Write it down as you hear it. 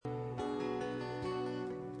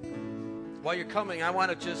While you're coming, I want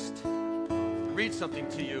to just read something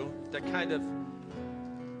to you that kind of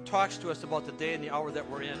talks to us about the day and the hour that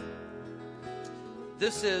we're in.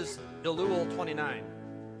 This is Elul 29.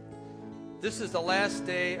 This is the last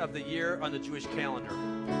day of the year on the Jewish calendar.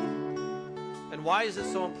 And why is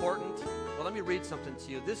it so important? Well, let me read something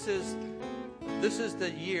to you. This is the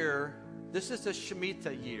year, this is the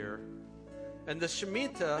Shemitah year. And the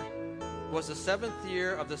Shemitah was the 7th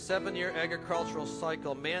year of the 7-year agricultural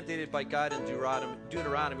cycle mandated by God in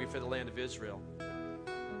Deuteronomy for the land of Israel.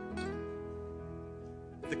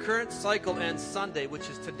 The current cycle ends Sunday, which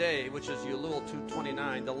is today, which is Elul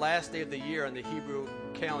 229, the last day of the year on the Hebrew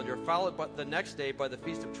calendar, followed by the next day by the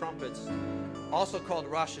Feast of Trumpets, also called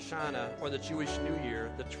Rosh Hashanah, or the Jewish New Year.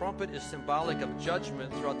 The trumpet is symbolic of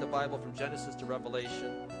judgment throughout the Bible from Genesis to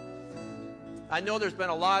Revelation. I know there's been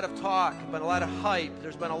a lot of talk, been a lot of hype,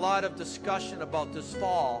 there's been a lot of discussion about this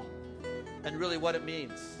fall and really what it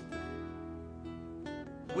means.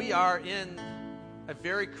 We are in a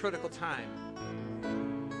very critical time.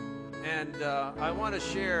 And I want to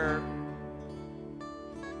share,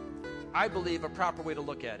 I believe, a proper way to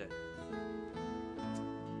look at it.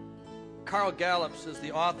 Carl Gallups is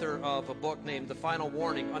the author of a book named The Final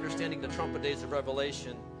Warning, Understanding the Trumpet Days of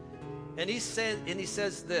Revelation. And he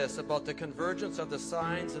says this about the convergence of the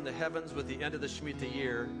signs in the heavens with the end of the Shemitah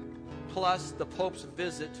year, plus the Pope's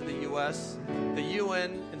visit to the U.S., the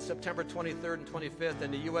UN in September 23rd and 25th,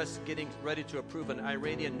 and the U.S. getting ready to approve an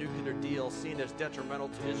Iranian nuclear deal seen as detrimental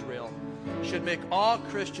to Israel, should make all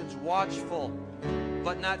Christians watchful,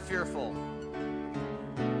 but not fearful.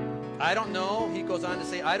 I don't know, he goes on to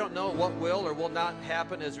say, I don't know what will or will not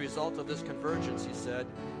happen as a result of this convergence, he said.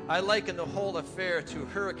 I liken the whole affair to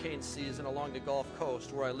hurricane season along the Gulf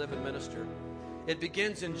Coast where I live and minister. It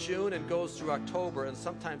begins in June and goes through October and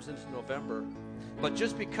sometimes into November. But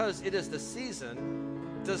just because it is the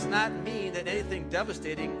season does not mean that anything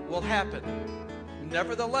devastating will happen.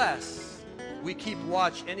 Nevertheless, we keep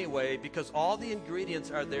watch anyway because all the ingredients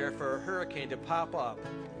are there for a hurricane to pop up.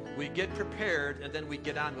 We get prepared and then we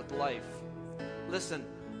get on with life. Listen,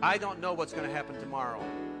 I don't know what's going to happen tomorrow.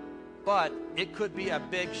 But it could be a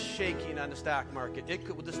big shaking on the stock market.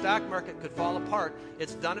 The stock market could fall apart.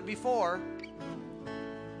 It's done it before.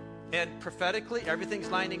 And prophetically, everything's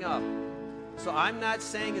lining up. So I'm not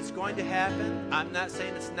saying it's going to happen. I'm not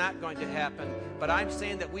saying it's not going to happen. But I'm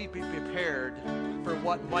saying that we be prepared for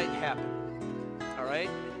what might happen. All right?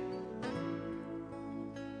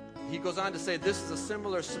 He goes on to say this is a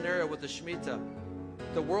similar scenario with the Shemitah.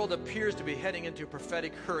 The world appears to be heading into a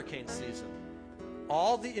prophetic hurricane season.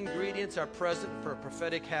 All the ingredients are present for a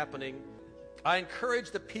prophetic happening. I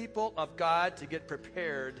encourage the people of God to get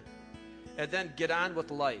prepared and then get on with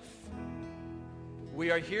life. We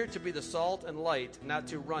are here to be the salt and light, not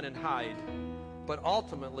to run and hide. But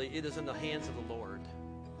ultimately, it is in the hands of the Lord.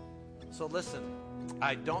 So listen,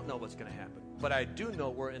 I don't know what's going to happen, but I do know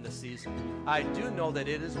we're in the season. I do know that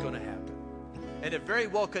it is going to happen. And it very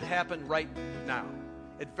well could happen right now.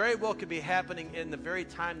 It very well could be happening in the very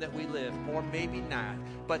time that we live, or maybe not.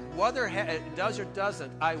 But whether it does or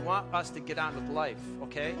doesn't, I want us to get on with life,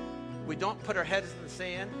 okay? We don't put our heads in the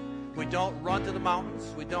sand. We don't run to the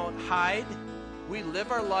mountains. We don't hide. We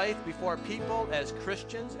live our life before people as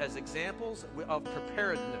Christians, as examples of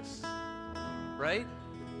preparedness, right?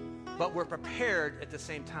 But we're prepared at the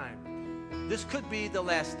same time. This could be the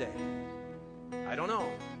last day. I don't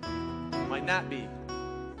know. Might not be.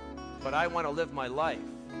 But I want to live my life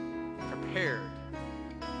prepared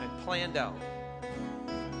and planned out.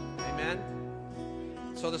 Amen?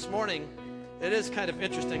 So this morning, it is kind of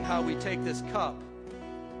interesting how we take this cup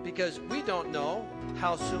because we don't know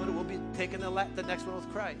how soon we'll be taking the next one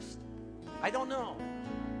with Christ. I don't know.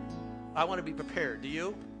 I want to be prepared. Do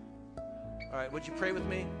you? All right, would you pray with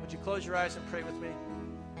me? Would you close your eyes and pray with me?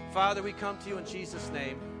 Father, we come to you in Jesus'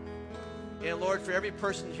 name. And Lord, for every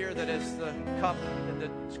person here that has the cup and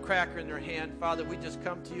the cracker in their hand, Father, we just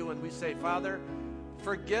come to you and we say, Father,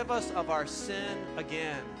 forgive us of our sin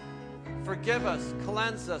again. Forgive us,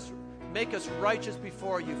 cleanse us, make us righteous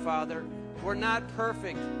before you, Father. We're not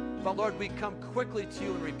perfect, but Lord, we come quickly to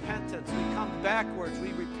you in repentance. We come backwards,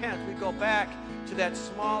 we repent, we go back to that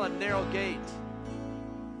small and narrow gate.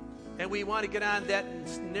 And we want to get on that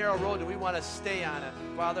narrow road and we want to stay on it,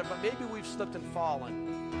 Father, but maybe we've slipped and fallen.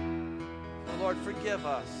 Lord, forgive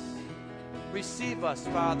us. Receive us,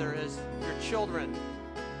 Father, as your children.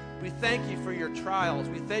 We thank you for your trials.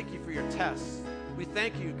 We thank you for your tests. We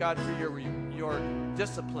thank you, God, for your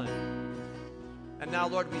discipline. And now,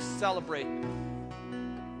 Lord, we celebrate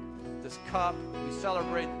this cup. We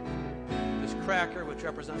celebrate this cracker, which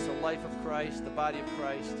represents the life of Christ, the body of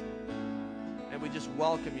Christ. And we just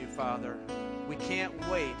welcome you, Father. We can't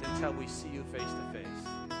wait until we see you face to face.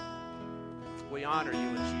 We honor you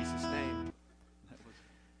in Jesus' name.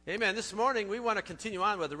 Amen. This morning we want to continue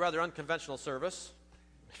on with a rather unconventional service,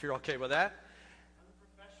 if you're okay with that.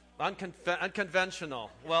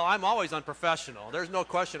 Unconventional. Well, I'm always unprofessional. There's no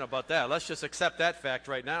question about that. Let's just accept that fact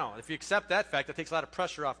right now. If you accept that fact, it takes a lot of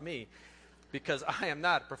pressure off me because I am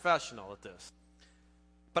not a professional at this.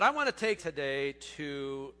 But I want to take today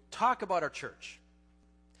to talk about our church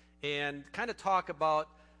and kind of talk about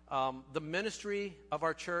the ministry of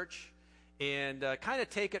our church and kind of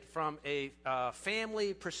take it from a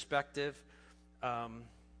family perspective.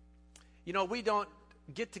 We don't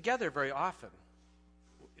get together very often.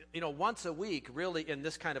 Once a week, really, in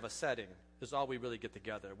this kind of a setting is all we really get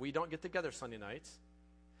together. We don't get together Sunday nights.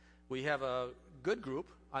 We have a good group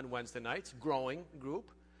on Wednesday nights, growing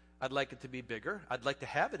group. I'd like it to be bigger. I'd like to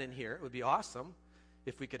have it in here. It would be awesome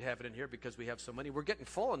if we could have it in here because we have so many. We're getting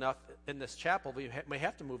full enough in this chapel. We may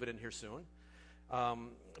have to move it in here soon.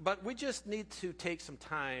 But we just need to take some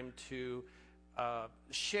time to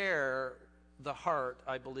share the heart,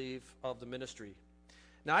 I believe, of the ministry.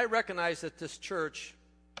 Now, I recognize that this church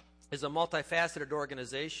is a multifaceted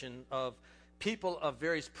organization of people of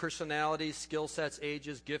various personalities, skill sets,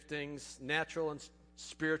 ages, giftings, natural and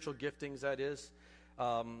spiritual giftings, that is.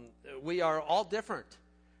 We are all different.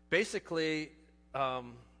 Basically,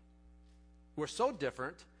 we're so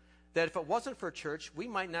different that if it wasn't for church, we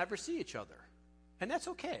might never see each other. And that's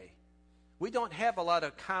okay. We don't have a lot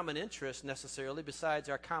of common interests necessarily besides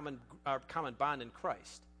our common bond in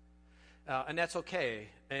Christ. And that's okay.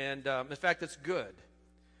 And in fact, it's good.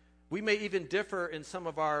 We may even differ in some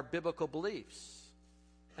of our biblical beliefs.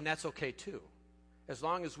 And that's okay too. As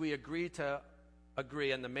long as we agree to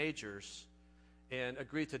agree on the majors and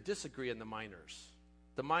agree to disagree on the minors.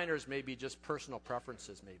 The minors may be just personal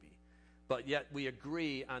preferences maybe. But yet we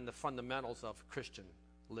agree on the fundamentals of Christian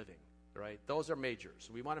living. Right? Those are majors.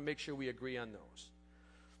 We want to make sure we agree on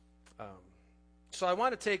those. So I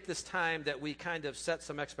want to take this time that we kind of set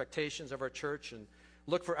some expectations of our church and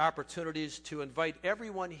look for opportunities to invite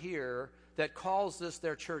everyone here that calls this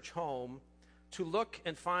their church home to look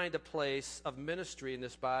and find a place of ministry in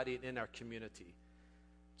this body and in our community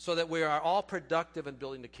so that we are all productive in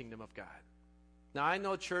building the kingdom of God. Now, I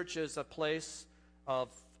know church is a place of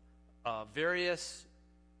various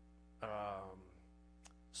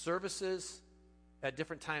services at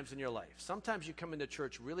different times in your life. Sometimes you come into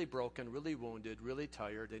church really broken, really wounded, really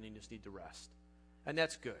tired, and you just need to rest. And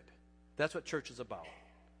that's good. That's what church is about.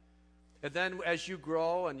 And then as you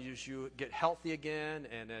grow and as you get healthy again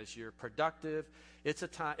and as you're productive, it's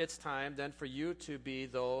time then for you to be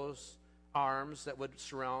those arms that would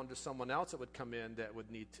surround someone else that would come in that would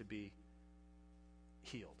need to be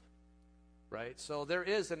healed. Right? So there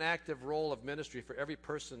is an active role of ministry for every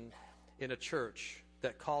person in a church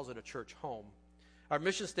that calls it a church home. Our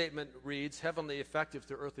mission statement reads, heavenly effective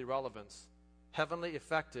through earthly relevance. Heavenly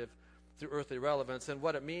effective through earthly relevance. And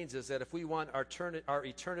what it means is that if we want our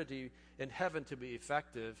eternity in heaven to be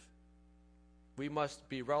effective, we must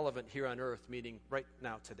be relevant here on earth, meaning right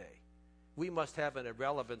now, today. We must have a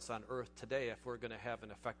relevance on earth today if we're going to have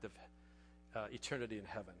an effective eternity in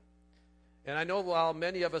heaven. And I know while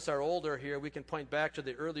many of us are older here, we can point back to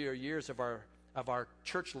the earlier years of our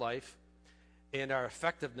church life and our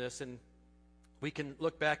effectiveness, and we can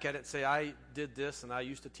look back at it and say, I did this, and I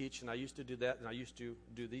used to teach, and I used to do that, and I used to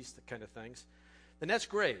do these kind of things. And that's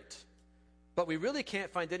great. But we really can't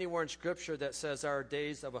find anywhere in Scripture that says our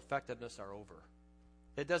days of effectiveness are over.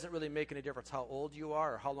 It doesn't really make any difference how old you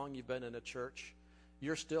are or how long you've been in a church.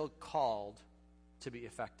 You're still called to be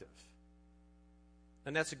effective.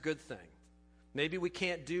 And that's a good thing. Maybe we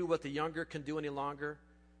can't do what the younger can do any longer,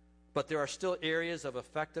 but there are still areas of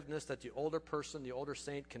effectiveness that the older person, the older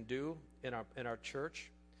saint can do in our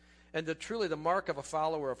church. And truly the mark of a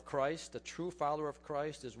follower of Christ, a true follower of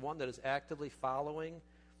Christ, is one that is actively following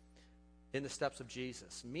in the steps of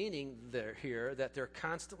Jesus, meaning that they're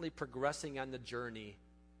constantly progressing on the journey.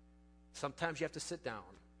 Sometimes you have to sit down.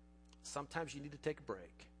 Sometimes you need to take a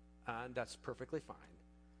break, and that's perfectly fine.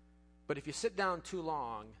 But if you sit down too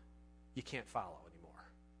long, you can't follow anymore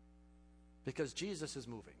because Jesus is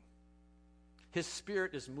moving. His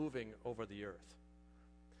Spirit is moving over the earth.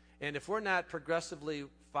 And if we're not progressively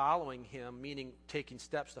following him, meaning taking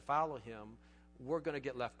steps to follow him, we're going to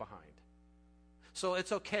get left behind. So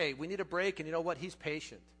it's okay. We need a break, and you know what? He's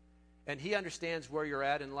patient. And he understands where you're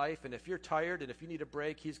at in life, and if you're tired and if you need a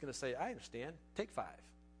break, he's going to say, I understand. Take 5.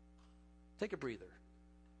 Take a breather.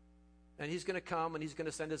 And he's going to come, and he's going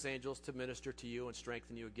to send his angels to minister to you and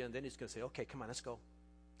strengthen you again. Then he's going to say, okay, come on, let's go.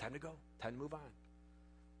 Time to go. Time to move on.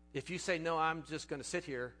 If you say, no, I'm just going to sit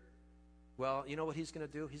here, well, you know what he's going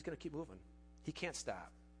to do? He's going to keep moving. He can't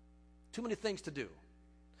stop. Too many things to do.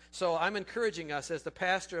 So I'm encouraging us as the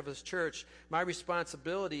pastor of this church, my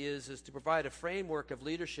responsibility is to provide a framework of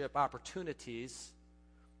leadership opportunities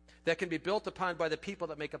that can be built upon by the people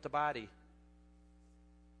that make up the body.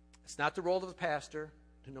 It's not the role of the pastor,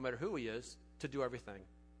 no matter who he is, to do everything.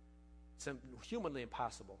 It's humanly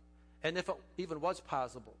impossible. And if it even was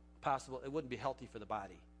possible, it wouldn't be healthy for the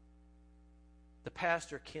body. The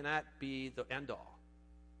pastor cannot be the end-all.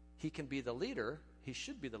 He can be the leader. He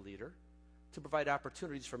should be the leader to provide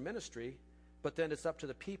opportunities for ministry, but then it's up to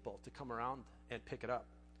the people to come around and pick it up.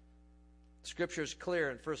 Scripture is clear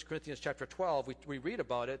in 1 Corinthians chapter 12. We read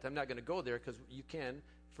about it. I'm not going to go there because you can.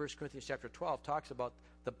 1 Corinthians chapter 12 talks about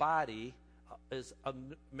the body is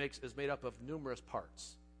made up of numerous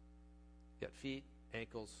parts. You got feet,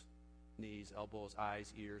 ankles, knees, elbows,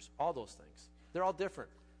 eyes, ears, all those things. They're all different,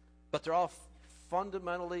 but they're all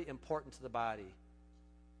fundamentally important to the body.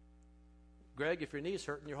 Greg, if your knee's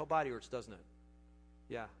hurting, your whole body hurts, doesn't it?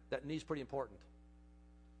 Yeah, that knee's pretty important.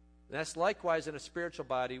 And that's likewise in a spiritual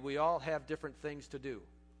body. We all have different things to do.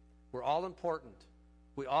 We're all important.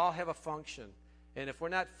 We all have a function. And if we're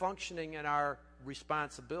not functioning in our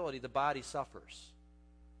responsibility, the body suffers.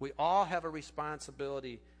 We all have a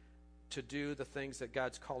responsibility to do the things that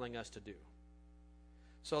God's calling us to do.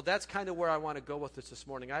 So that's kind of where I want to go with this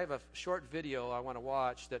morning. I have a short video I want to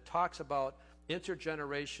watch that talks about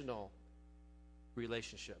intergenerational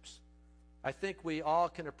relationships. I think we all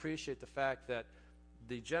can appreciate the fact that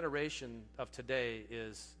the generation of today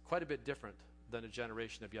is quite a bit different than a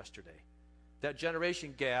generation of yesterday. That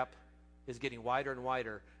generation gap is getting wider and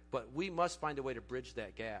wider, but we must find a way to bridge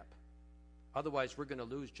that gap. Otherwise, we're going to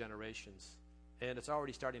lose generations, and it's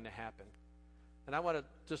already starting to happen. And I want to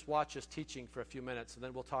just watch this teaching for a few minutes, and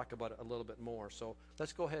then we'll talk about it a little bit more. So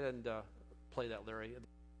let's go ahead and play that, Larry.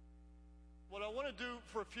 What I want to do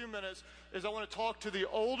for a few minutes is I want to talk to the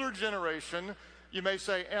older generation. You may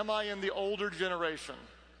say, am I in the older generation?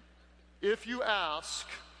 If you ask,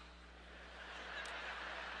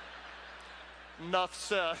 enough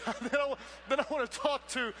said. Then I want to talk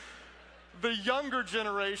to the younger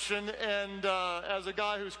generation, and as a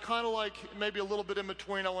guy who's kind of like maybe a little bit in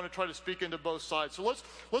between, I want to try to speak into both sides. So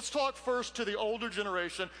let's talk first to the older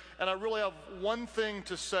generation, and I really have one thing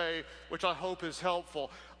to say, which I hope is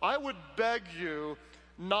helpful. I would beg you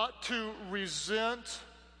not to resent,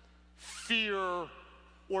 fear,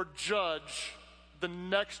 or judge the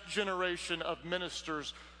next generation of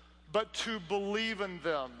ministers, but to believe in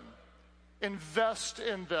them, invest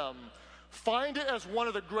in them. Find it as one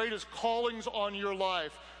of the greatest callings on your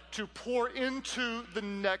life to pour into the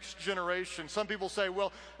next generation. Some people say,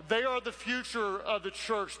 well, they are the future of the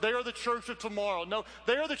church. They are the church of tomorrow. No,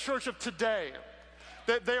 they are the church of today.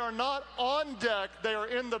 They are not on deck. They are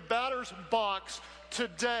in the batter's box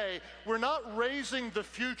today. We're not raising the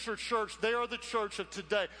future church. They are the church of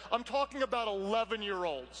today. I'm talking about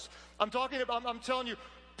 11-year-olds. I'm telling you,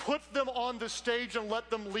 put them on the stage and let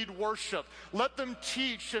them lead worship. Let them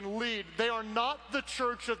teach and lead. They are not the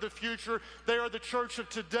church of the future. They are the church of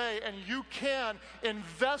today. And you can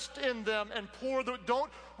invest in them and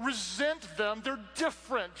don't resent them. They're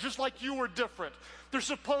different, just like you were different. They're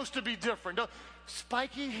supposed to be different.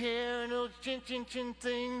 Spiky hair and those chin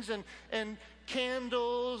things and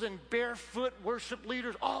candles and barefoot worship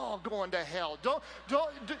leaders, all going to hell. Don't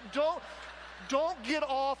get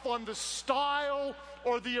off on the style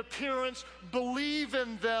or the appearance. Believe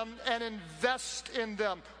in them and invest in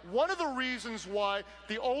them. One of the reasons why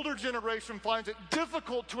the older generation finds it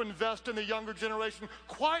difficult to invest in the younger generation,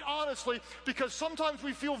 quite honestly, because sometimes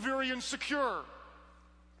we feel very insecure.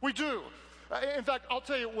 We do. In fact, I'll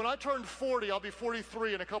tell you, when I turned 40, I'll be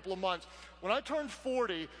 43 in a couple of months. When I turned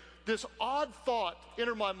 40, this odd thought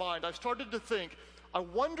entered my mind. I started to think, I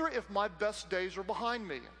wonder if my best days are behind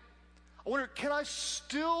me. I wonder, can I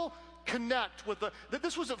still connect with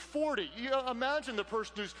this was at 40. You imagine the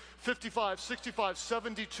person who's 55, 65,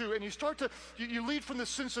 72, and you lead from this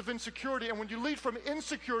sense of insecurity, and when you lead from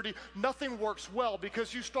insecurity, nothing works well,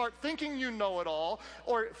 because you start thinking you know it all,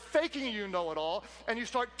 or faking you know it all, and you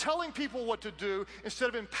start telling people what to do instead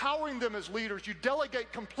of empowering them as leaders. You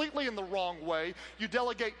delegate completely in the wrong way. You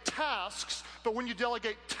delegate tasks, but when you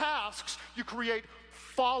delegate tasks, you create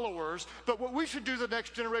followers. But what we should do to the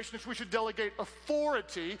next generation is we should delegate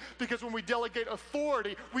authority, because when we delegate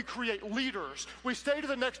authority, we create leaders. We say to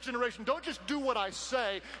the next generation, don't just do what I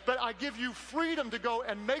say, but I give you freedom to go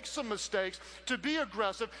and make some mistakes, to be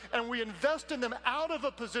aggressive, and we invest in them out of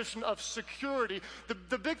a position of security.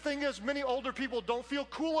 The big thing is many older people don't feel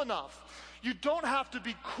cool enough. You don't have to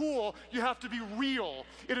be cool, you have to be real.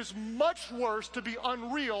 It is much worse to be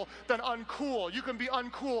unreal than uncool. You can be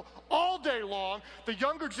uncool all day long. The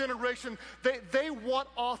younger generation, they want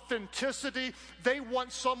authenticity. They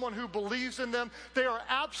want someone who believes in them. They are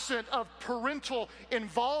absent of parental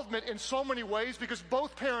involvement in so many ways because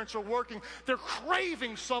both parents are working. They're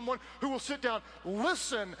craving someone who will sit down,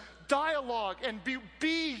 listen, dialogue, and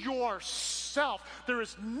be yourself. There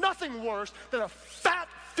is nothing worse than a fat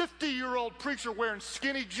 50-year-old preacher wearing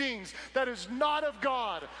skinny jeans. That is not of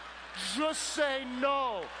God. Just say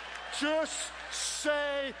no. Just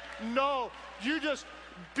say no. You just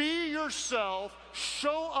be yourself,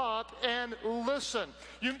 show up, and listen.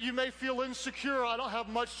 You may feel insecure. I don't have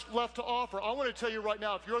much left to offer. I want to tell you right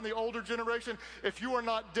now, if you're in the older generation, if you are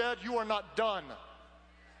not dead, you are not done.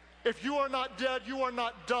 If you are not dead, you are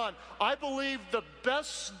not done. I believe the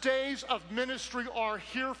best days of ministry are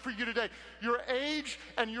here for you today. Your age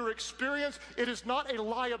and your experience, it is not a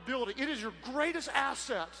liability. It is your greatest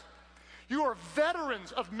asset. You are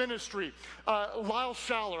veterans of ministry. Lyle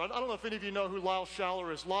Schaller, I don't know if any of you know who Lyle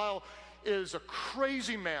Schaller is. Lyle is a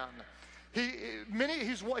crazy man.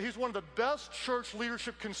 He's one of the best church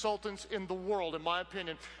leadership consultants in the world, in my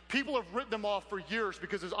opinion. People have written him off for years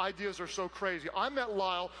because his ideas are so crazy. I met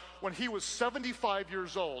Lyle when he was 75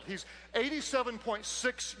 years old. He's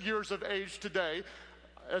 87.6 years of age today.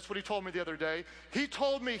 That's what he told me the other day. He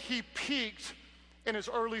told me he peaked in his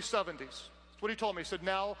early 70s. That's what he told me. He said,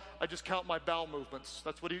 now I just count my bowel movements.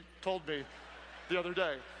 That's what he told me the other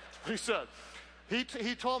day. That's what he said. He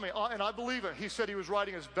told me, and I believe it. He said he was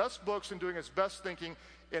writing his best books and doing his best thinking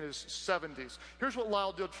in his 70s. Here's what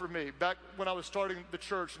Lyle did for me. Back when I was starting the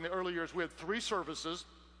church in the early years, we had 3 services,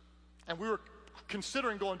 and we were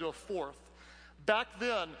considering going to a 4th. Back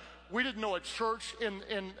then, we didn't know a church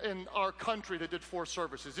in our country that did 4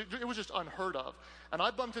 services. It was just unheard of. And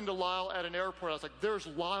I bumped into Lyle at an airport. I was like, there's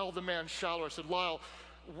Lyle the man Schaller. I said, Lyle,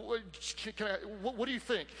 what do you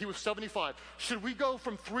think? He was 75. Should we go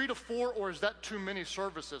from 3 to 4, or is that too many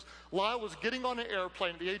services? Lyle was getting on an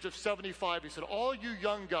airplane at the age of 75. He said, all you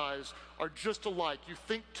young guys are just alike. You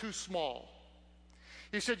think too small.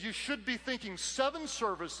 He said, you should be thinking 7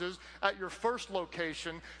 services at your first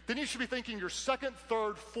location. Then you should be thinking your 2nd,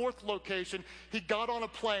 3rd, 4th location. He got on a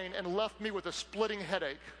plane and left me with a splitting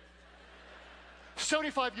headache.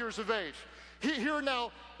 75 years of age. Here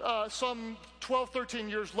now, some 12, 13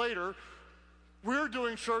 years later, we're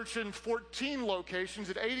doing church in 14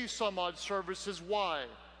 locations at 80 some odd services. Why?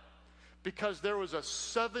 Because there was a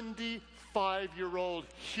 75-year-old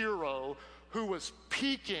hero who was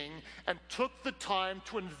peaking and took the time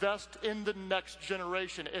to invest in the next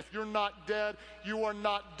generation. If you're not dead, you are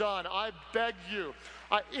not done. I beg you,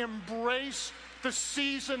 embrace the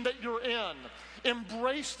season that you're in.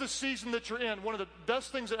 Embrace the season that you're in. One of the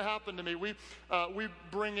best things that happened to me, we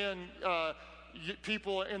bring in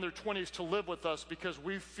people in their 20s to live with us because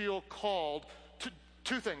we feel called to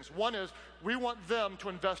 2 things. One is we want them to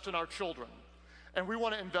invest in our children, and we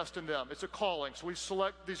want to invest in them. It's a calling. So we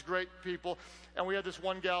select these great people, and we had this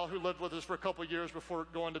one gal who lived with us for a couple of years before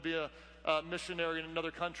going to be a missionary in another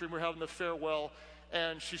country, and we were having the farewell,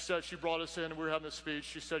 and she said, she brought us in, and we were having the speech.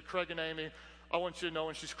 She said, Craig and Amy, I want you to know,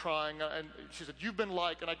 and she's crying, and she said, you've been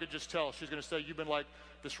like, and I could just tell, she's going to say, you've been like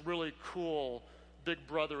this really cool big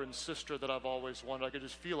brother and sister that I've always wanted. I could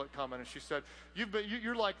just feel it coming. And she said,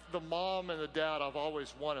 you're like the mom and the dad I've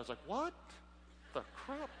always wanted. I was like, what the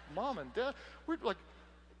crap? Mom and dad? We're like,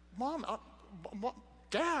 mom,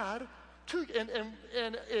 dad?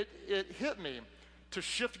 And it hit me to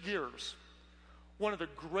shift gears. One of the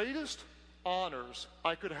greatest honors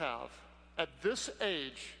I could have at this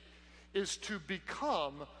age is to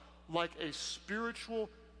become like a spiritual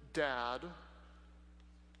dad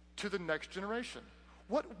to the next generation.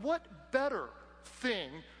 What better thing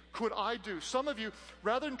could I do? Some of you,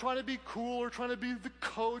 rather than trying to be cool or trying to be the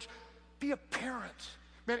coach, be a parent.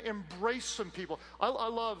 Man, embrace some people. I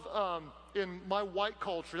love, in my white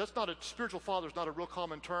culture, that's not a, spiritual father is not a real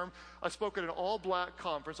common term. I spoke at an all-black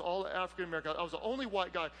conference, all African-American. I was the only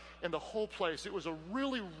white guy in the whole place. It was a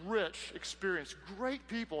really rich experience, great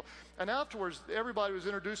people. And afterwards, everybody was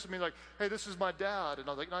introducing me like, hey, this is my dad. And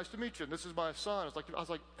I was like, nice to meet you. And this is my son. I was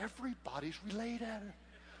like, everybody's related.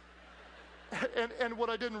 And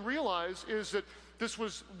what I didn't realize is that this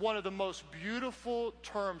was one of the most beautiful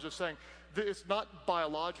terms of saying, it's not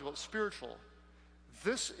biological, it's spiritual.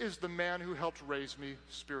 This is the man who helped raise me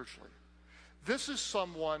spiritually. This is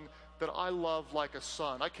someone that I love like a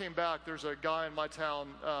son. I came back, there's a guy in my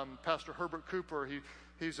town, Pastor Herbert Cooper.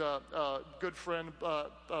 He's a good friend,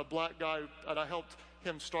 a black guy, and I helped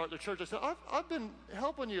him start the church. I said, I've been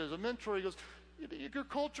helping you as a mentor. He goes, your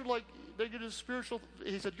culture, like, they get a spiritual.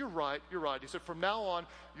 He said, you're right. He said, from now on,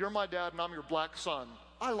 you're my dad and I'm your black son.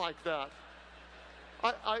 I like that.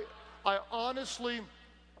 I honestly,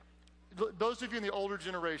 those of you in the older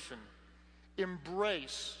generation,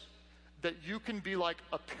 embrace that you can be like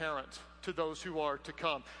a parent to those who are to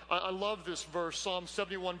come. I love this verse, Psalm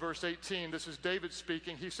 71, verse 18. This is David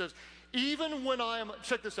speaking. He says, even when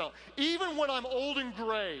check this out, even when I'm old and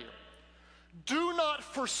gray, do not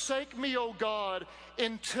forsake me, O God,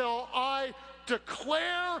 until I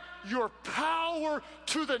declare your power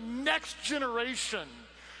to the next generation,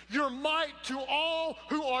 your might to all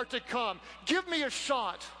who are to come. Give me a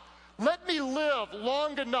shot. Let me live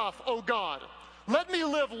long enough, O God. Let me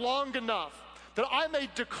live long enough that I may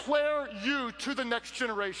declare you to the next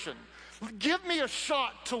generation. Give me a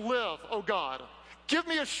shot to live, O God. Give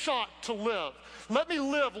me a shot to live. Let me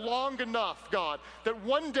live long enough, God, that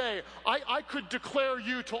one day I could declare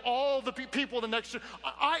you to all the people in the next year.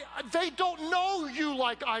 They don't know you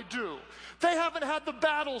like I do. They haven't had the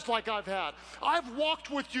battles like I've had. I've walked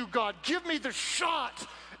with you, God. Give me the shot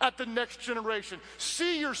at the next generation.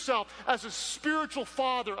 See yourself as a spiritual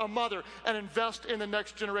father, a mother, and invest in the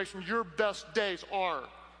next generation. Your best days are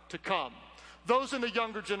to come. Those in the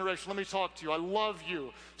younger generation, let me talk to you. I love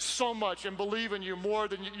you so much and believe in you more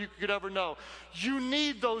than you could ever know. You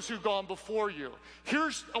need those who've gone before you.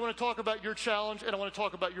 I want to talk about your challenge and I want to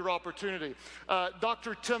talk about your opportunity.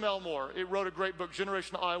 Dr. Tim Elmore wrote a great book,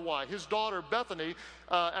 Generation IY. His daughter, Bethany,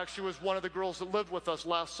 actually was one of the girls that lived with us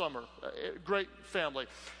last summer. Great family.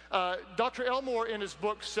 Dr. Elmore in his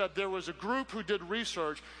book said there was a group who did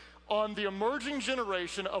research on the emerging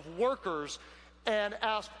generation of workers and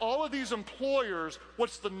asked all of these employers,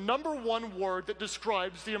 what's the number one word that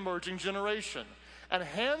describes the emerging generation? And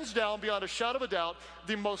hands down, beyond a shadow of a doubt,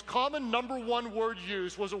 the most common number one word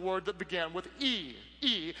used was a word that began with E.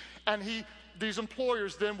 And these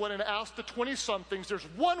employers then went and asked the 20-somethings, there's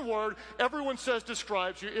one word everyone says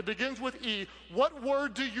describes you. It begins with E. What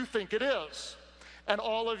word do you think it is? And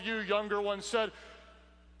all of you younger ones said,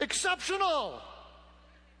 exceptional,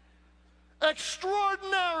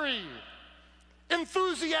 extraordinary,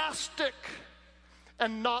 enthusiastic.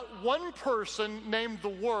 And not one person named the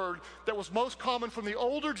word that was most common from the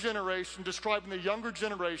older generation describing the younger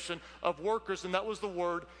generation of workers, and that was the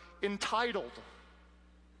word entitled.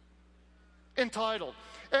 Entitled.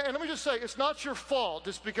 And let me just say, it's not your fault.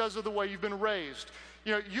 It's because of the way you've been raised.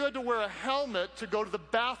 You know, you had to wear a helmet to go to the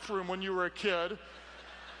bathroom when you were a kid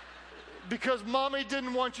because mommy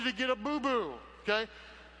didn't want you to get a boo-boo, okay?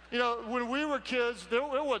 You know, when we were kids, there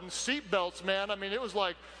wasn't seat belts, man. I mean, it was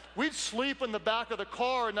like we'd sleep in the back of the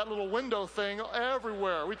car in that little window thing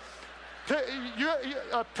everywhere.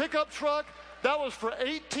 A pickup truck, that was for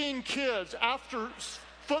 18 kids after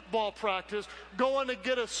football practice, going to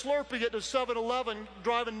get a Slurpee at the 7-Eleven,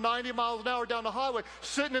 driving 90 miles an hour down the highway,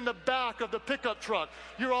 sitting in the back of the pickup truck.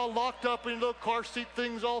 You're all locked up in little car seat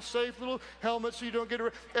things, all safe, little helmets so you don't get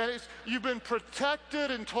it. And you've been protected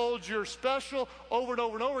and told you're special over and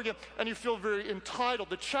over and over again, and you feel very entitled.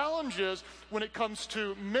 The challenge is, when it comes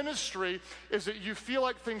to ministry, is that you feel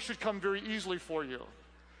like things should come very easily for you.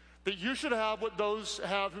 That you should have what those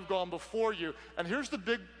have who've gone before you. And here's the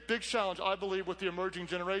big challenge, I believe, with the emerging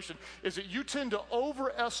generation, is that you tend to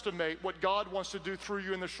overestimate what God wants to do through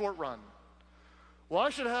you in the short run. Well, I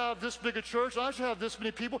should have this big a church, and I should have this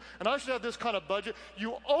many people, and I should have this kind of budget.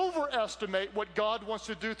 You overestimate what God wants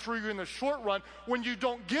to do through you in the short run. When you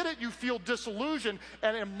don't get it, you feel disillusioned.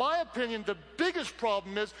 And in my opinion, the biggest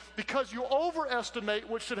problem is because you overestimate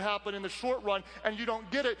what should happen in the short run and you don't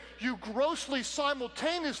get it, you grossly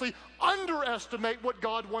simultaneously underestimate what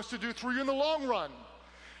God wants to do through you in the long run.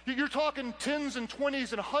 You're talking tens and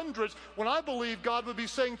 20s and hundreds, when I believe God would be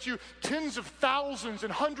saying to you tens of thousands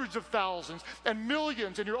and hundreds of thousands and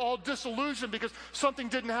millions, and you're all disillusioned because something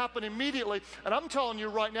didn't happen immediately. And I'm telling you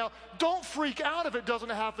right now, don't freak out if it doesn't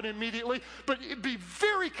happen immediately, but be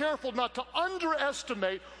very careful not to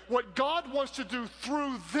underestimate what God wants to do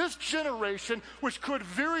through this generation, which could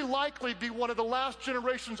very likely be one of the last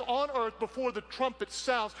generations on earth before the trumpet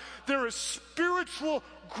sounds. There is spiritual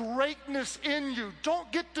greatness in you. Don't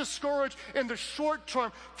get discouraged in the short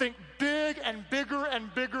term. Think big and bigger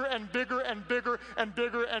and bigger and bigger and bigger and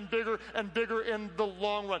bigger and bigger and bigger in the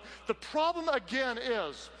long run. The problem again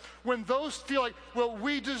is when those feel like, well,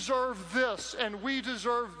 we deserve this and we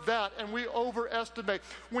deserve that, and we overestimate.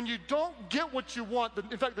 When you don't get what you want,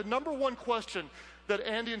 in fact, the number one question that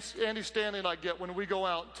Andy Stanley and I get when we go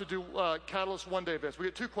out to do Catalyst One Day events. We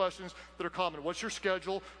get two questions that are common. What's your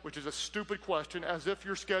schedule? Which is a stupid question, as if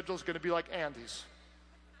your schedule is going to be like Andy's.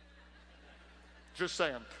 Just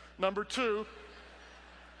saying. Number two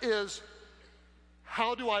is,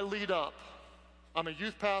 how do I lead up? I'm a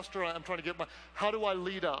youth pastor. I'm trying to get how do I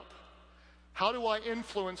lead up? How do I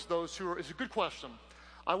influence those who are, it's a good question.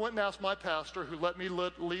 I went and asked my pastor who let me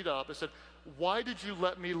lead up. I said, why did you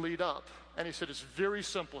let me lead up? And he said, it's very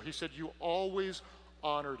simple. He said, you always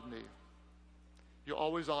honored me. You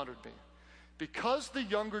always honored me. Because the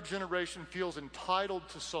younger generation feels entitled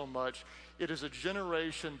to so much, it is a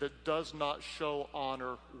generation that does not show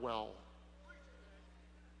honor well.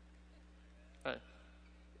 Hey,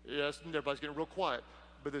 yes, everybody's getting real quiet,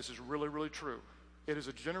 but this is really, really true. It is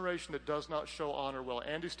a generation that does not show honor well.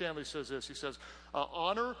 Andy Stanley says this. He says,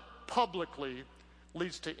 honor publicly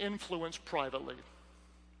leads to influence privately.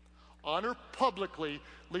 Honor publicly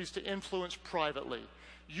leads to influence privately.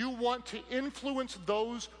 You want to influence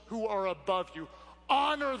those who are above you.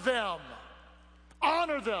 Honor them.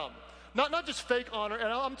 Honor them. Not just fake honor.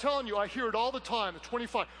 And I'm telling you, I hear it all the time at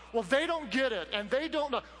 25. Well, they don't get it, and they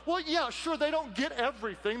don't know. Well, yeah, sure, they don't get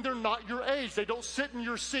everything. They're not your age. They don't sit in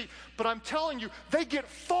your seat. But I'm telling you, they get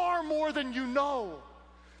far more than you know.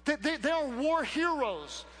 They are war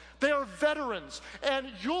heroes. They are veterans, and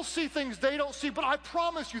you'll see things they don't see, but I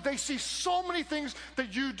promise you, they see so many things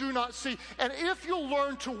that you do not see. And if you'll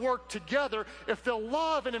learn to work together, if they'll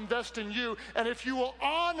love and invest in you, and if you will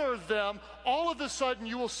honor them, all of a sudden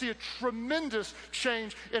you will see a tremendous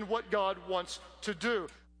change in what God wants to do.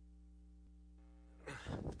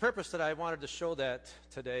 The purpose that I wanted to show that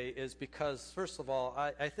today is because, first of all,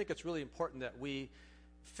 I think it's really important that we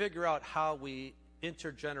figure out how we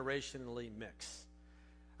intergenerationally mix.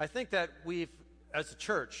 I think that we've, as a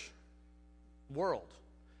church world,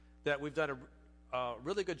 that we've done a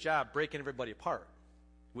really good job breaking everybody apart.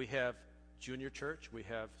 We have junior church, we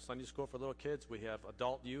have Sunday school for little kids, we have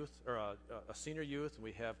adult youth, or a senior youth, and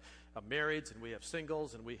we have marrieds, and we have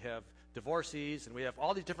singles, and we have divorcees, and we have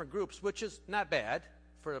all these different groups, which is not bad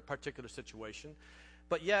for a particular situation.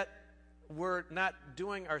 But yet, we're not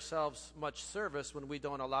doing ourselves much service when we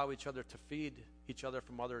don't allow each other to feed each other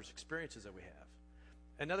from others' experiences that we have.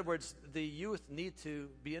 In other words, the youth need to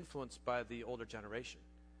be influenced by the older generation.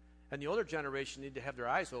 And the older generation need to have their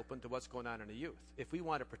eyes open to what's going on in the youth. If we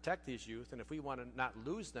want to protect these youth, and if we want to not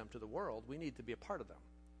lose them to the world, we need to be a part of them.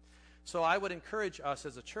 So I would encourage us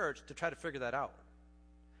as a church to try to figure that out.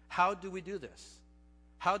 How do we do this?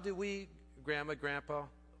 How do we, grandma, grandpa,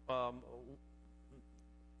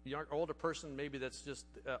 young, older person maybe that's just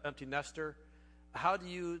empty nester, how do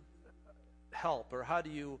you help, or how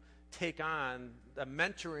do you take on a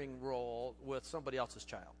mentoring role with somebody else's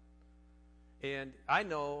child? And I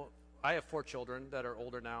know I have 4 children that are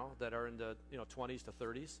older now, that are in the 20s to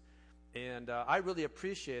 30s, and I really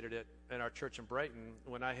appreciated it in our church in Brighton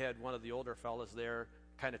when I had one of the older fellas there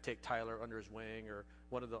kind of take Tyler under his wing, or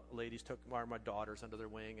one of the ladies took one of my daughters under their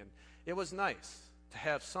wing, and it was nice to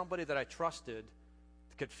have somebody that I trusted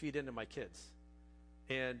that could feed into my kids.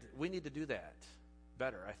 And we need to do that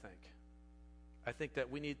better, I think. I think that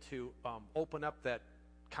we need to open up that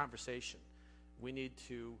conversation. We need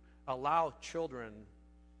to allow children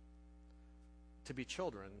to be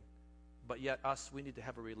children, but yet we need to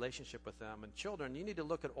have a relationship with them. And children, you need to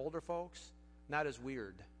look at older folks not as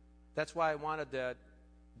weird. That's why I wanted that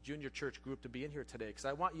junior church group to be in here today, because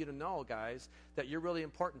I want you to know, guys, that you're really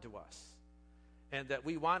important to us, and that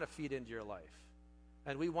we want to feed into your life.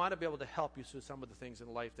 And we want to be able to help you through some of the things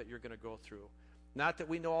in life that you're going to go through. Not that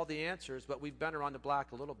we know all the answers, but we've been around the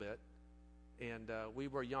block a little bit. And we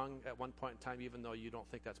were young at one point in time, even though you don't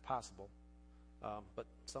think that's possible. But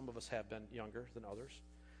some of us have been younger than others.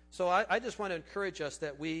 So I just want to encourage us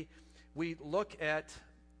that we look at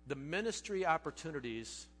the ministry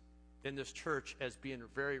opportunities in this church as being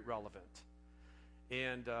very relevant.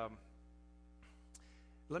 And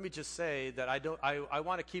let me just say that I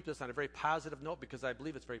want to keep this on a very positive note, because I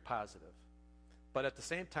believe it's very positive. But at the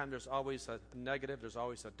same time, there's always a negative, there's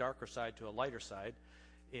always a darker side to a lighter side.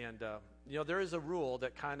 And, there is a rule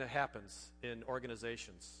that kind of happens in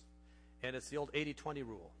organizations, and it's the old 80-20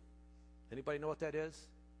 rule. Anybody know what that is?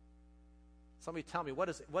 Somebody tell me, what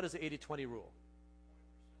is the 80-20 rule?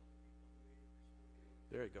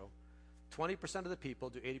 There you go. 20% of the people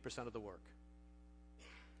do 80% of the work.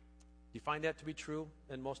 Do you find that to be true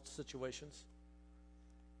in most situations?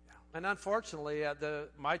 And unfortunately, at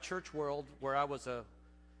my church world, where I was a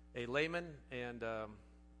layman and a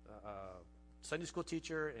Sunday school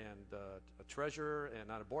teacher and a treasurer and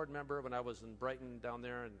not a board member, when I was in Brighton down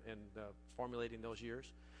there and formulating those years,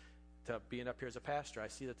 to being up here as a pastor, I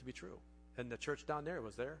see that to be true. And the church down there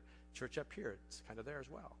was there. Church up here, it's kind of there as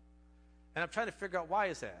well. And I'm trying to figure out, why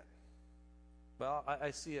is that? Well,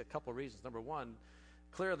 I see a couple of reasons. Number one,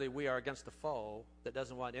 clearly we are against a foe that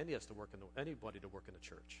doesn't want anybody to work in the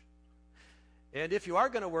church. And if you are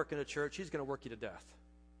going to work in a church, he's going to work you to death.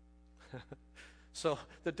 So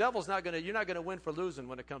the devil's you're not going to win for losing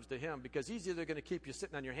when it comes to him, because he's either going to keep you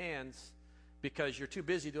sitting on your hands because you're too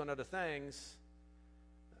busy doing other things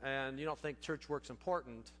and you don't think church work's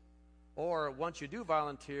important, or once you do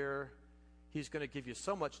volunteer, he's going to give you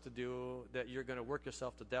so much to do that you're going to work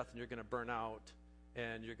yourself to death and you're going to burn out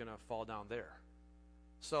and you're going to fall down there.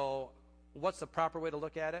 So what's the proper way to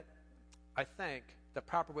look at it? I think the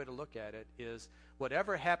proper way to look at it is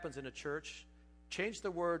whatever happens in a church, change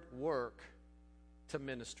the word work to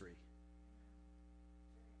ministry.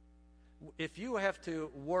 If you have to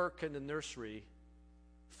work in the nursery,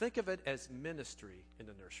 think of it as ministry in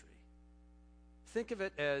the nursery. Think of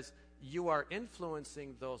it as you are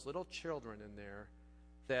influencing those little children in there,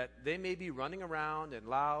 that they may be running around and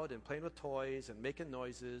loud and playing with toys and making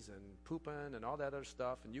noises and pooping and all that other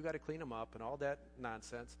stuff, and you got to clean them up and all that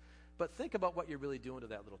nonsense. But think about what you're really doing to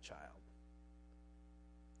that little child.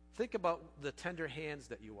 Think about the tender hands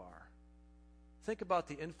that you are. Think about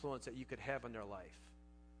the influence that you could have in their life.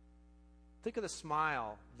 Think of the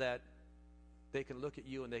smile that they can look at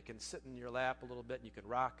you and they can sit in your lap a little bit and you can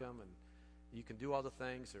rock them and you can do all the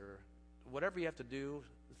things, or whatever you have to do.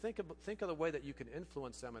 Think of the way that you can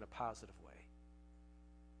influence them in a positive way.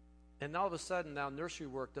 And all of a sudden now nursery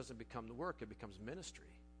work doesn't become the work, it becomes ministry.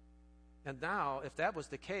 And now, if that was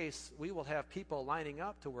the case, we will have people lining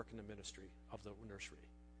up to work in the ministry of the nursery.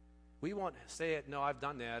 We won't say it, no, I've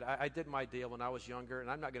done that. I did my deal when I was younger, and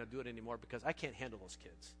I'm not going to do it anymore because I can't handle those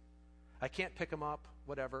kids. I can't pick them up,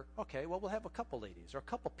 whatever. Okay, well, we'll have a couple ladies or a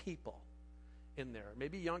couple people in there,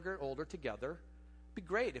 maybe younger, older together. It'd be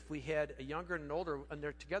great if we had a younger and older in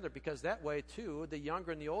there together, because that way, too, the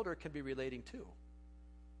younger and the older can be relating too,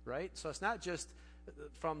 right? So it's not just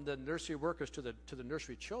from the nursery workers to the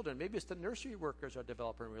nursery children. Maybe it's the nursery workers are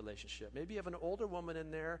developing a relationship. Maybe you have an older woman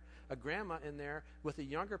in there, a grandma in there, with a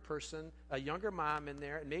younger person, a younger mom in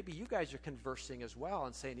there, and maybe you guys are conversing as well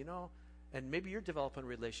and saying, and maybe you're developing a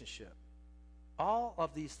relationship. All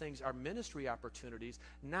of these things are ministry opportunities,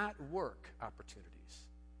 not work opportunities.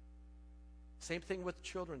 Same thing with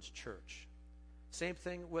children's church. Same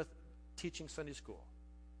thing with teaching Sunday school.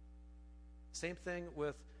 Same thing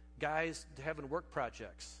with guys having work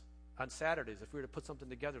projects on Saturdays. If we were to put something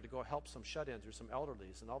together to go help some shut-ins or some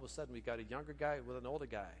elderlies, and all of a sudden we got a younger guy with an older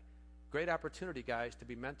guy. Great opportunity, guys, to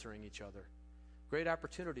be mentoring each other. Great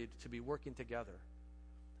opportunity to be working together.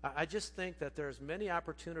 I just think that there's many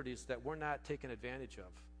opportunities that we're not taking advantage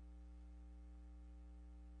of.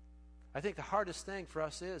 I think the hardest thing for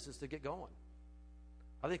us is to get going.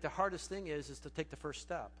 I think the hardest thing is to take the first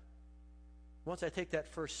step. Once I take that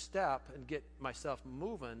first step and get myself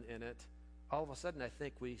moving in it, all of a sudden I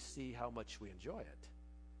think we see how much we enjoy it.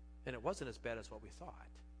 And it wasn't as bad as what we thought.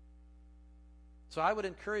 So I would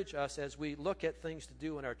encourage us, as we look at things to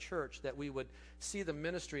do in our church, that we would see the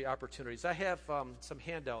ministry opportunities. I have some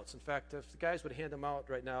handouts. In fact, if the guys would hand them out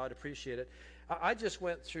right now, I'd appreciate it. I just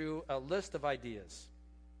went through a list of ideas.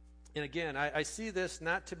 And again, I see this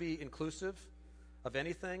not to be inclusive of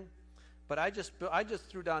anything, but I just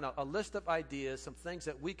threw down a list of ideas, some things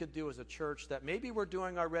that we could do as a church that maybe we're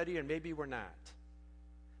doing already and maybe we're not.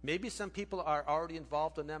 Maybe some people are already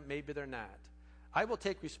involved in them, maybe they're not. I will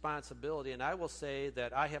take responsibility, and I will say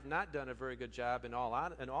that I have not done a very good job in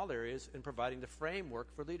all areas in providing the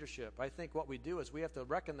framework for leadership. I think what we do is we have to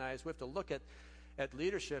recognize, we have to look at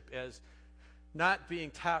leadership as not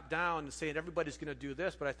being top down and saying everybody's going to do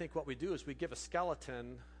this, but I think what we do is we give a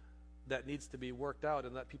skeleton that needs to be worked out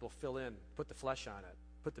and let people fill in, put the flesh on it,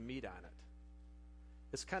 put the meat on it.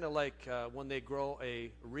 It's kind of like when they grow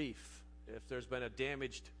a reef. If there's been a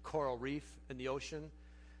damaged coral reef in the ocean,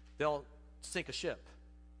 they'll sink a ship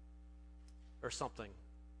or something,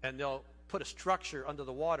 and they'll put a structure under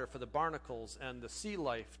the water for the barnacles and the sea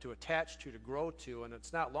life to attach to grow to, and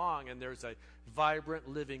it's not long, and there's a vibrant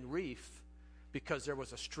living reef because there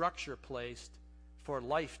was a structure placed for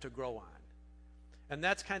life to grow on. And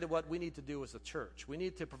that's kind of what we need to do as a church. We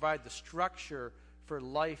need to provide the structure for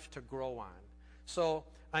life to grow on. So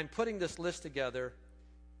I'm putting this list together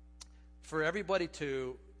for everybody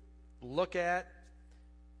to look at,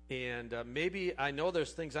 and maybe I know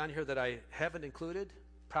there's things on here that I haven't included,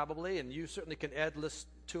 probably, and you certainly can add lists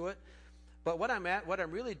to it. But what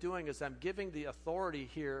I'm really doing is I'm giving the authority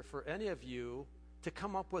here for any of you to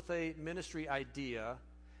come up with a ministry idea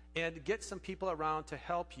and get some people around to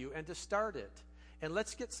help you and to start it. And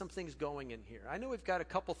let's get some things going in here. I know we've got a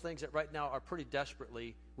couple things that right now are pretty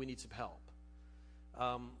desperately, we need some help.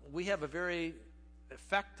 We have a very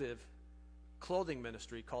effective clothing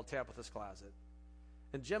ministry called Tabitha's Closet.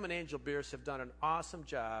 And Jim and Angel Bierce have done an awesome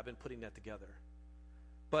job in putting that together.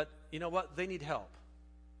 But you know what? They need help.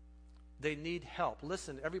 They need help.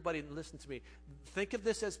 Listen, everybody listen to me. Think of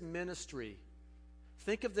this as ministry.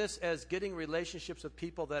 Think of this as getting relationships with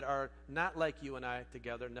people that are not like you and I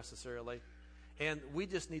together necessarily. And we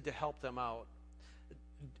just need to help them out.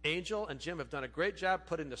 Angel and Jim have done a great job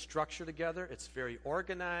putting the structure together. It's very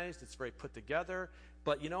organized. It's very put together.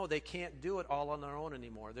 But, you know, they can't do it all on their own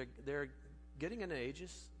anymore. They're getting in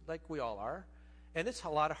ages, like we all are. And it's a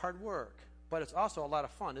lot of hard work. But it's also a lot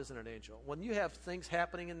of fun, isn't it, Angel? When you have things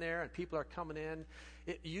happening in there and people are coming in,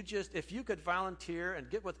 if you could volunteer and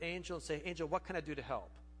get with Angel and say, Angel, what can I do to help?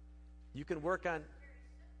 You can work on...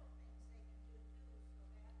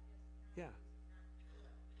 Yeah.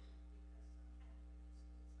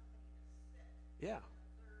 Yeah.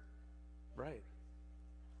 Right.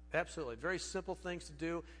 Absolutely. Very simple things to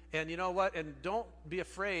do. And you know what? And don't be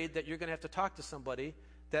afraid that you're going to have to talk to somebody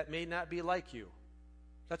that may not be like you.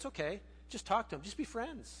 That's okay. Just talk to them. Just be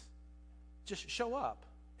friends. Just show up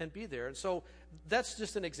and be there. And so that's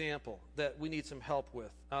just an example that we need some help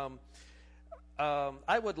with.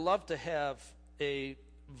 I would love to have a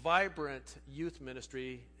vibrant youth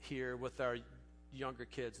ministry here with our younger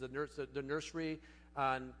kids. The nursery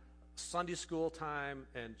on Sunday school time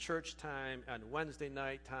and church time and Wednesday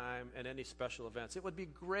night time and any special events. It would be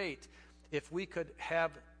great if we could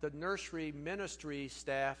have the nursery ministry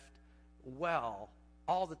staffed well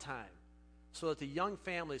all the time, so that the young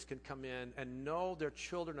families can come in and know their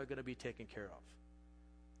children are going to be taken care of.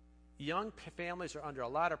 Young families are under a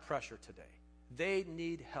lot of pressure today. They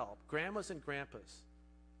need help. Grandmas and grandpas,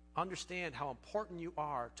 understand how important you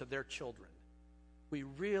are to their children. We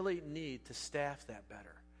really need to staff that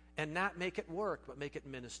better and not make it work, but make it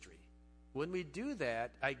ministry. When we do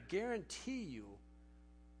that, I guarantee you,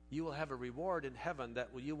 you will have a reward in heaven that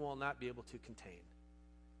you will not be able to contain.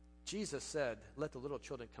 Jesus said, let the little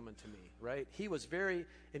children come unto me, right? He was very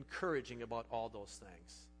encouraging about all those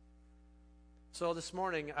things. So this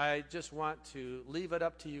morning, I just want to leave it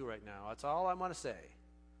up to you right now. That's all I want to say.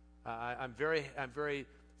 I'm very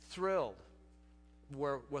thrilled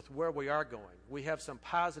with where we are going. We have some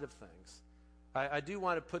positive things. I do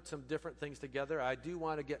want to put some different things together. I do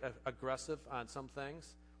want to get aggressive on some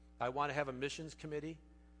things. I want to have a missions committee.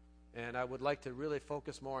 And I would like to really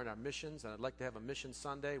focus more on our missions, and I'd like to have a mission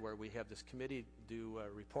Sunday where we have this committee do a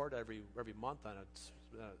report every month on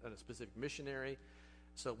a specific missionary.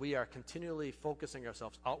 So we are continually focusing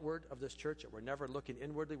ourselves outward of this church. We're never looking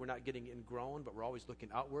inwardly. We're not getting ingrown, but we're always looking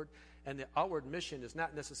outward. And the outward mission is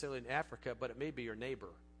not necessarily in Africa, but it may be your neighbor.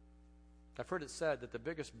 I've heard it said that the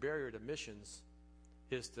biggest barrier to missions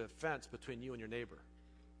is the fence between you and your neighbor.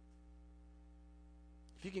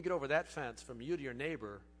 If you can get over that fence from you to your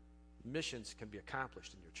neighbor, missions can be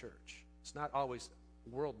accomplished in your church. It's not always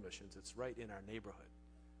world missions. It's right in our neighborhood.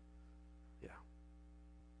 Yeah.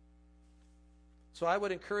 So I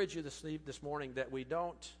would encourage you this morning that we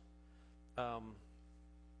don't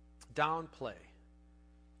downplay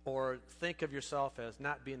or think of yourself as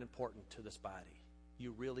not being important to this body.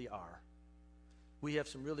 You really are. We have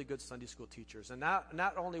some really good Sunday school teachers. And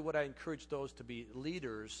not only would I encourage those to be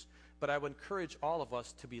leaders, but I would encourage all of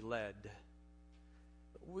us to be led.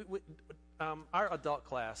 Our adult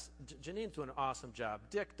class, Janine's doing an awesome job.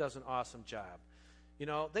 Dick does an awesome job. You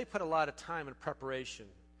know, they put a lot of time in preparation.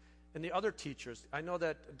 And the other teachers, I know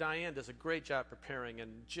that Diane does a great job preparing,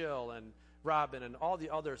 and Jill and Robin and all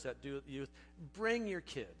the others that do youth. Bring your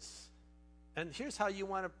kids. And here's how you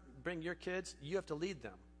want to bring your kids. You have to lead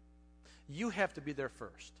them. You have to be there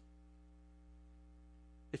first.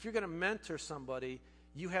 If you're going to mentor somebody,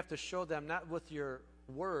 you have to show them not with your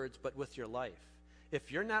words, but with your life. If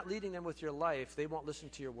you're not leading them with your life, they won't listen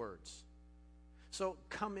to your words. So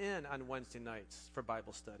come in on Wednesday nights for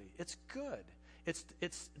Bible study. It's good. It's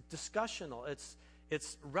discussional.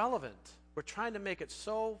 It's relevant. We're trying to make it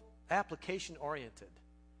so application-oriented.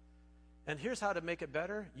 And here's how to make it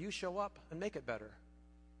better. You show up and make it better.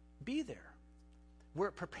 Be there.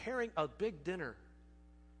 We're preparing a big dinner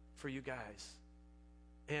for you guys.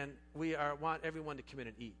 And we want everyone to come in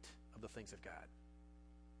and eat of the things of God.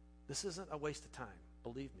 This isn't a waste of time.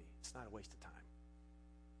 Believe me, it's not a waste of time.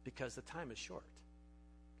 Because the time is short.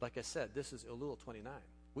 Like I said, this is Elul 29.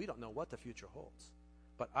 We don't know what the future holds.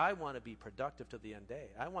 But I want to be productive to the end day.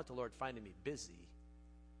 I want the Lord finding me busy.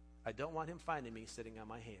 I don't want him finding me sitting on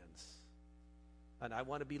my hands. And I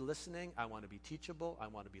want to be listening. I want to be teachable. I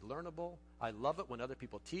want to be learnable. I love it when other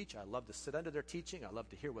people teach. I love to sit under their teaching. I love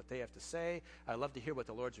to hear what they have to say. I love to hear what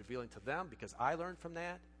the Lord's revealing to them because I learned from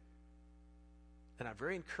that. And I'm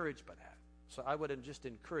very encouraged by that. So I would just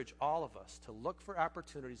encourage all of us to look for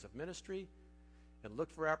opportunities of ministry and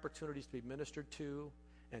look for opportunities to be ministered to.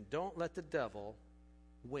 And don't let the devil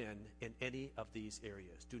win in any of these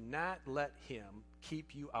areas. Do not let him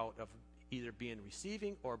keep you out of either being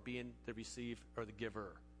receiving or being the receiver or the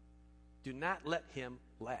giver. Do not let him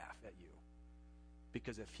laugh at you.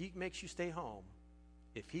 Because if he makes you stay home,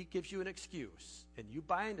 if he gives you an excuse and you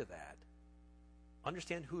buy into that,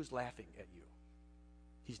 understand who's laughing at you.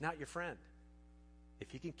 He's not your friend.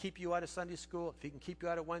 If he can keep you out of Sunday school, if he can keep you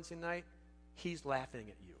out of Wednesday night, he's laughing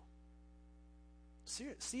at you.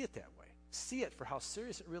 See it that way. See it for how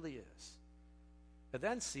serious it really is. And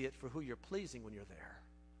then see it for who you're pleasing when you're there.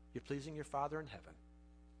 You're pleasing your Father in heaven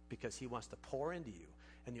because he wants to pour into you.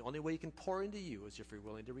 And the only way he can pour into you is if you're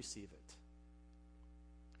willing to receive it.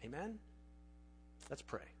 Amen? Let's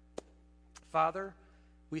pray. Father,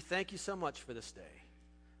 we thank you so much for this day.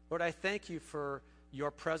 Lord, I thank you for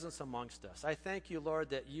your presence amongst us. I thank you,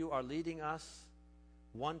 Lord, that you are leading us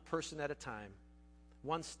one person at a time,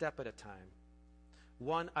 one step at a time,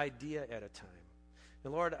 one idea at a time.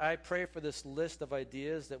 And Lord, I pray for this list of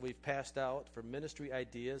ideas that we've passed out for ministry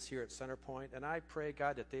ideas here at Centerpoint. And I pray,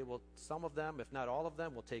 God, that they will, some of them, if not all of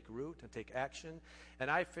them, will take root and take action. And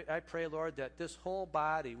I pray, Lord, that this whole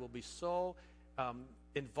body will be so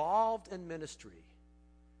involved in ministry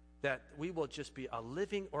that we will just be a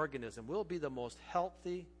living organism. We'll be the most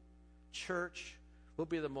healthy church. We'll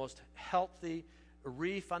be the most healthy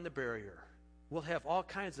reef on the barrier. We'll have all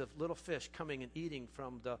kinds of little fish coming and eating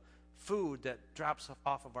from the food that drops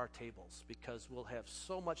off of our tables because we'll have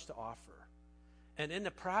so much to offer. And in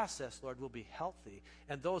the process, Lord, we'll be healthy,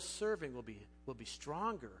 and those serving will be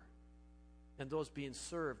stronger, and those being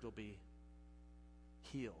served will be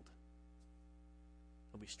healed,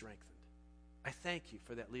 will be strengthened. I thank you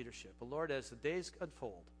for that leadership. But Lord, as the days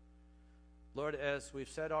unfold, Lord, as we've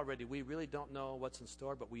said already, we really don't know what's in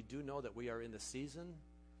store, but we do know that we are in the season.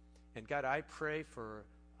 And God, I pray for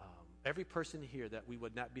every person here that we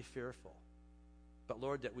would not be fearful, but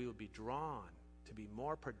Lord, that we would be drawn to be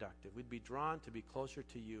more productive. We'd be drawn to be closer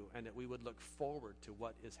to you, and that we would look forward to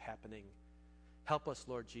what is happening. Help us,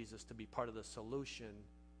 Lord Jesus, to be part of the solution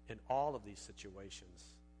in all of these situations.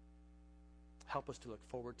 Help us to look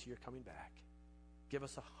forward to your coming back. Give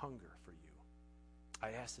us a hunger for you.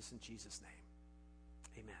 I ask this in Jesus'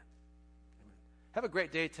 name. Amen. Amen. Have a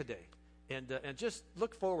great day today. And just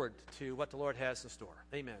look forward to what the Lord has in store.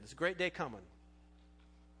 Amen. It's a great day coming.